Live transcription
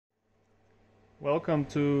Welcome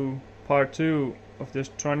to part 2 of this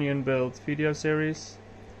trunnion build video series.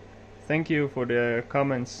 Thank you for the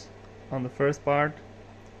comments on the first part.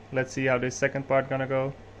 Let's see how this second part gonna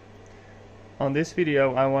go. On this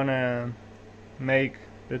video I wanna make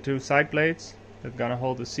the two side plates that gonna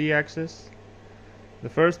hold the C-axis. The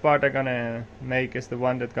first part I'm gonna make is the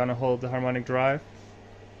one that's gonna hold the harmonic drive.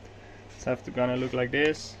 It's gonna look like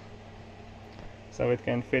this, so it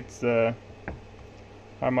can fit the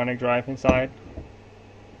harmonic drive inside.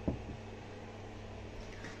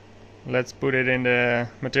 Let's put it in the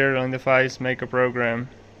material in the device, make a program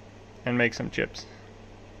and make some chips.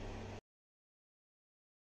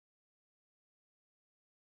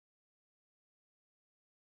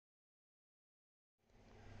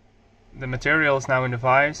 The material is now in the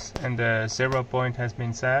vise and the 0 point has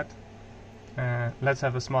been set. Let's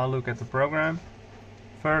have a small look at the program.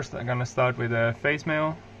 First I'm gonna start with a face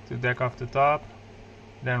mill to deck off the top,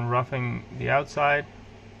 then roughing the outside,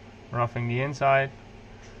 roughing the inside,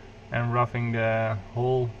 and roughing the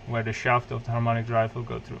hole where the shaft of the harmonic drive will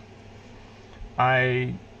go through.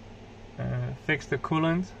 I fixed the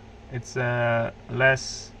coolant. It's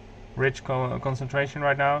less rich concentration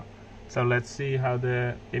right now, so let's see how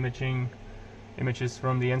the images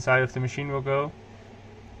from the inside of the machine will go.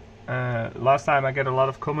 Last time I get a lot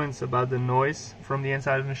of comments about the noise from the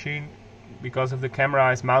inside of the machine because of the camera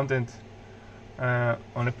is mounted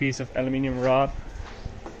on a piece of aluminium rod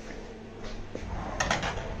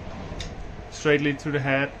straightly to the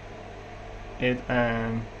head. It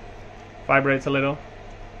vibrates a little,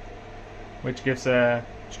 which gives a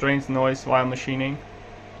strange noise while machining.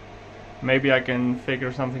 Maybe I can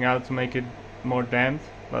figure something out to make it more damped,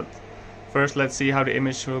 but first let's see how the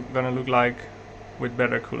image is gonna look like with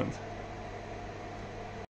better coolant.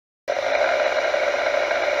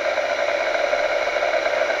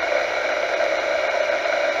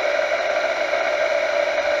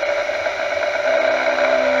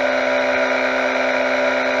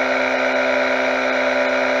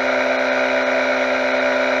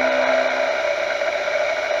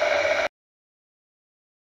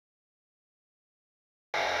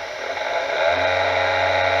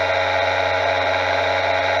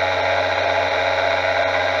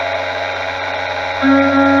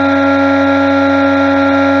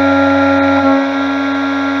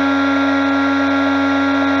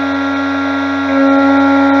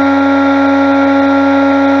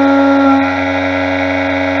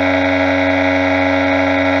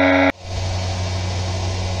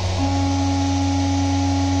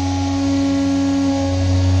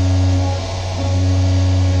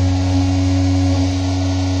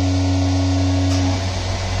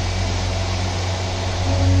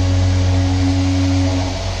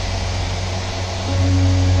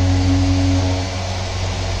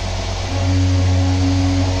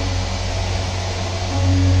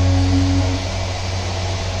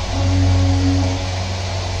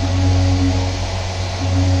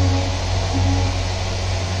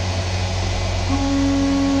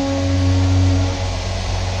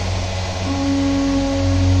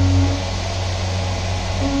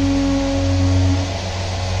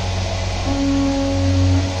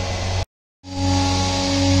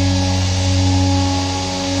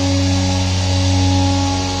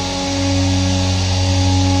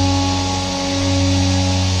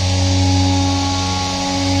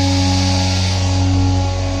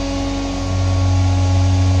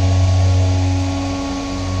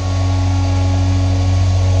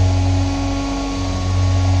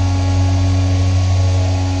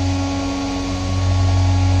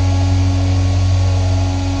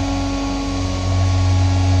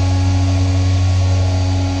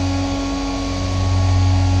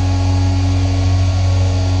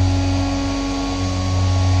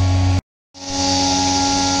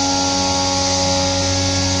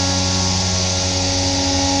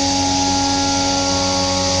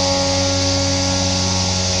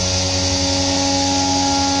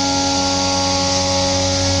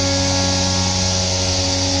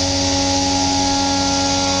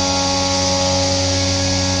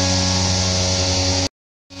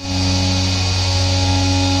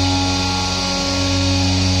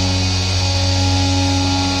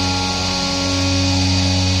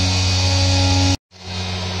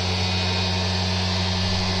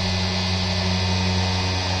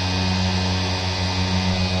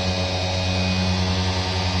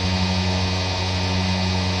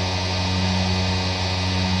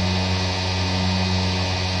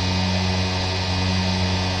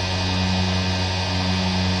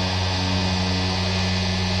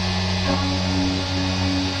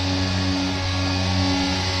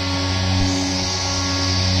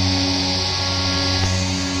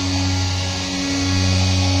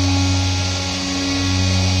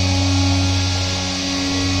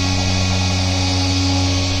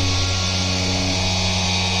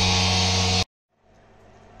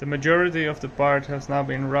 The majority of the part has now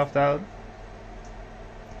been roughed out.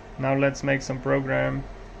 Now let's make some program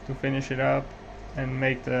to finish it up and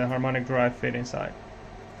make the harmonic drive fit inside.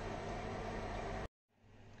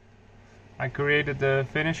 I created the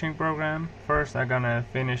finishing program. First I'm gonna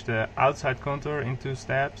finish the outside contour in 2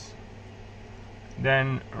 steps.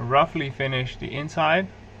 Then roughly finish the inside,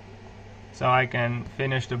 so I can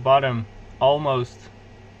finish the bottom almost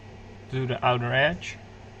to the outer edge.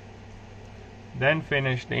 Then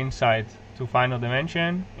finish the inside to final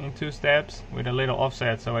dimension in 2 steps with a little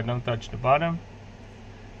offset so I don't touch the bottom.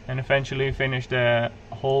 And eventually finish the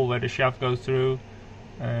hole where the shaft goes through,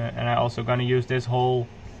 and I'm also gonna use this hole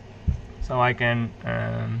so I can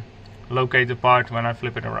locate the part when I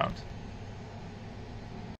flip it around.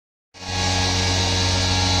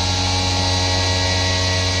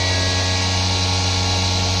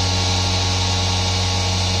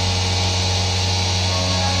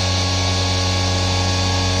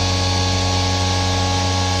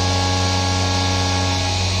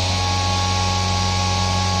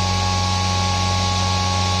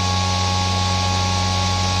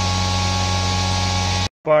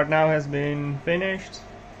 Part now has been finished.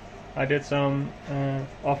 I did some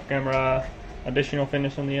off-camera additional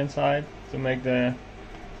finish on the inside to make the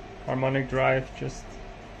harmonic drive just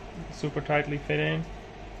super tightly fit in.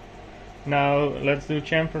 Now let's do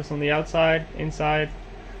chamfers on the outside, inside,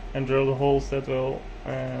 and drill the holes that will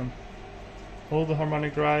hold the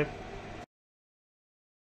harmonic drive.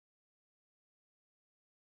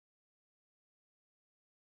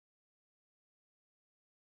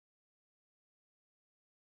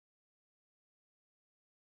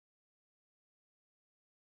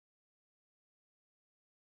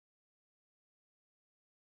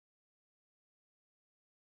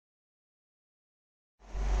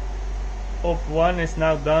 Op 1 is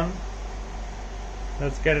now done.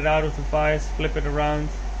 Let's get it out of the vise, flip it around,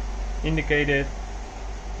 indicate it,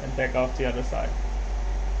 and back off the other side.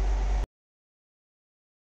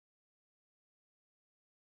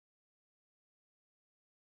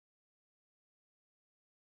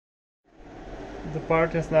 The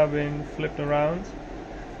part has now been flipped around.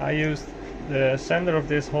 I used the center of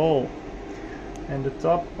this hole and the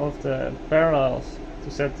top of the parallels to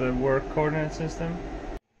set the work coordinate system.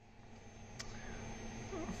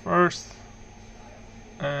 First,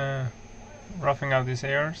 roughing out these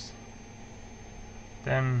areas,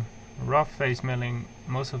 then rough face milling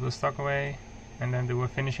most of the stock away, and then do a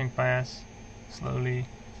finishing pass slowly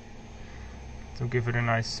to give it a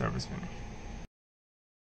nice surface finish.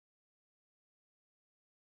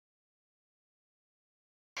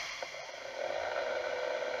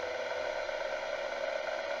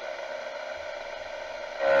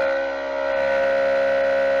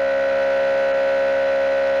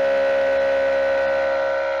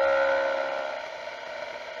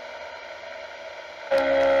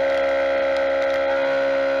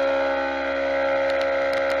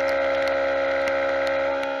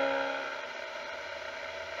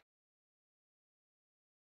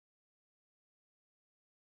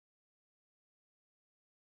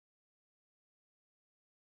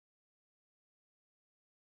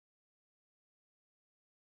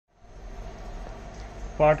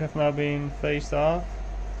 Part have now been phased off.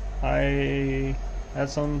 I had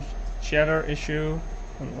some shatter issue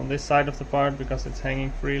on this side of the part because it's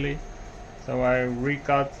hanging freely, so I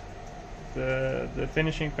recut the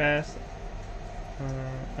finishing pass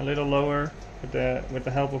a little lower with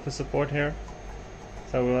the help of a support here,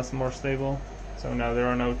 so it was more stable. So now there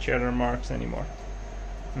are no shatter marks anymore.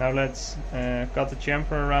 Now let's cut the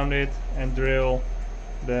chamfer around it and drill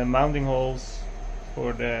the mounting holes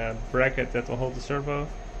for the bracket that will hold the servo.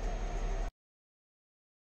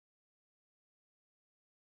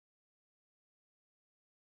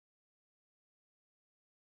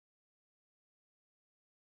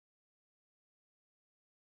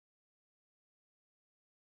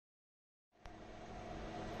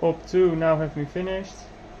 Op 2 now have been finished.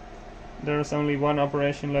 There is only one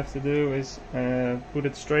operation left to do, is put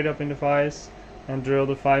it straight up in the vise and drill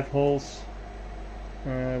the 5 holes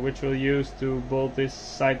which we'll use to bolt this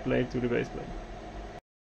side plate to the base plate.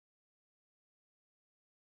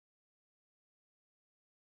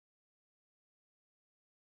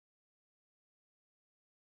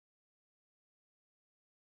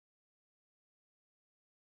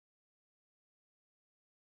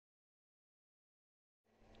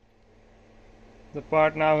 The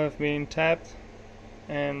part now have been tapped,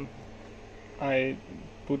 and I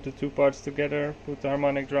put the 2 parts together, put the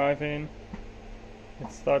harmonic drive in.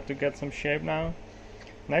 It's starting to get some shape now.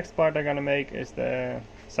 Next part I'm gonna make is the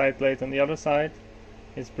side plate on the other side.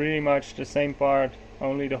 It's pretty much the same part,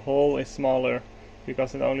 only the hole is smaller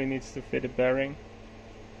because it only needs to fit a bearing,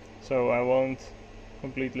 so I won't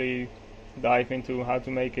completely dive into how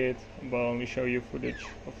to make it, but I'll only show you footage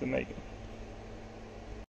of the making.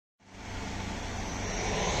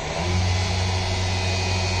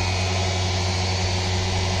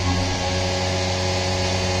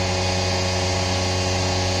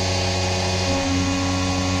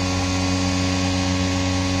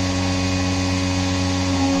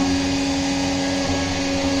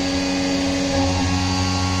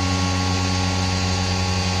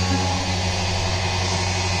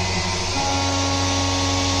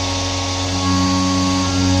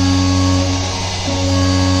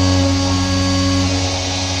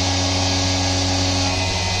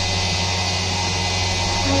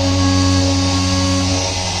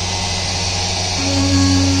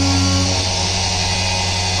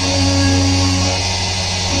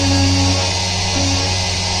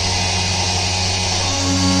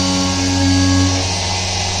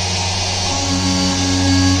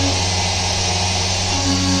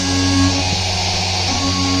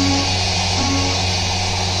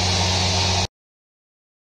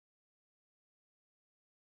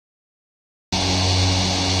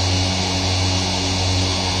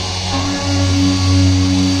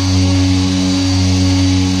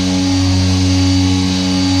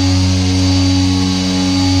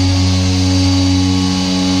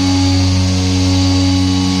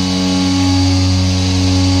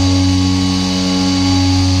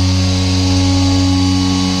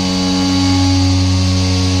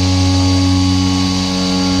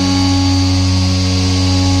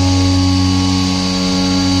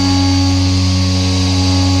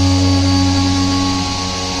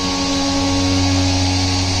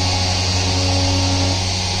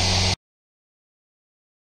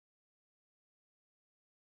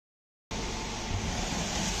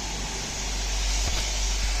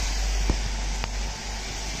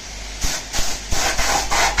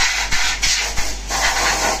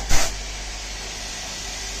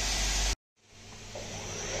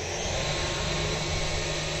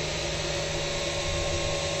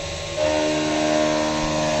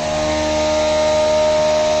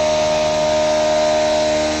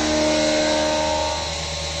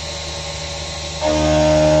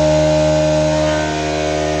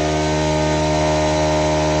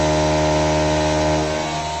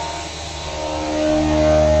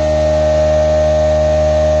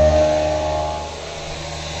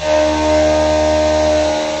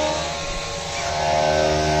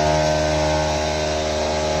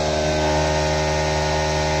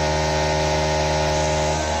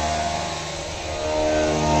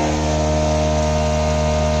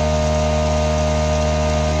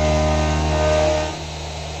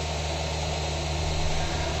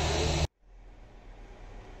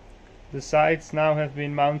 The sides now have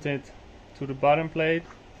been mounted to the bottom plate.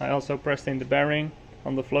 I also pressed in the bearing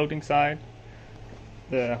on the floating side.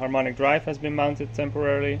 The harmonic drive has been mounted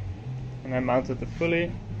temporarily, and I mounted the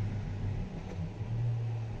pulley.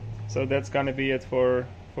 So that's gonna be it for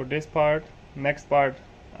this part. Next part,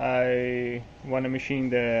 I want to machine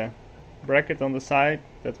the bracket on the side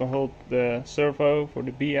that will hold the servo for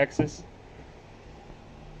the B axis,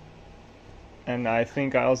 and I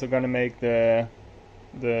think I also gonna make the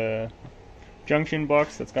junction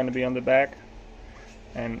box that's gonna be on the back.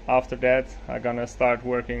 And after that, I'm gonna start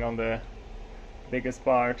working on the biggest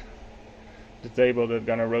part, the table that's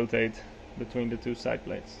gonna rotate between the two side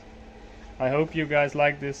plates. I hope you guys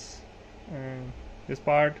like this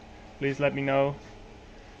part. Please let me know,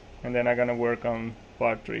 and then I'm gonna work on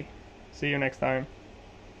part 3. See you next time.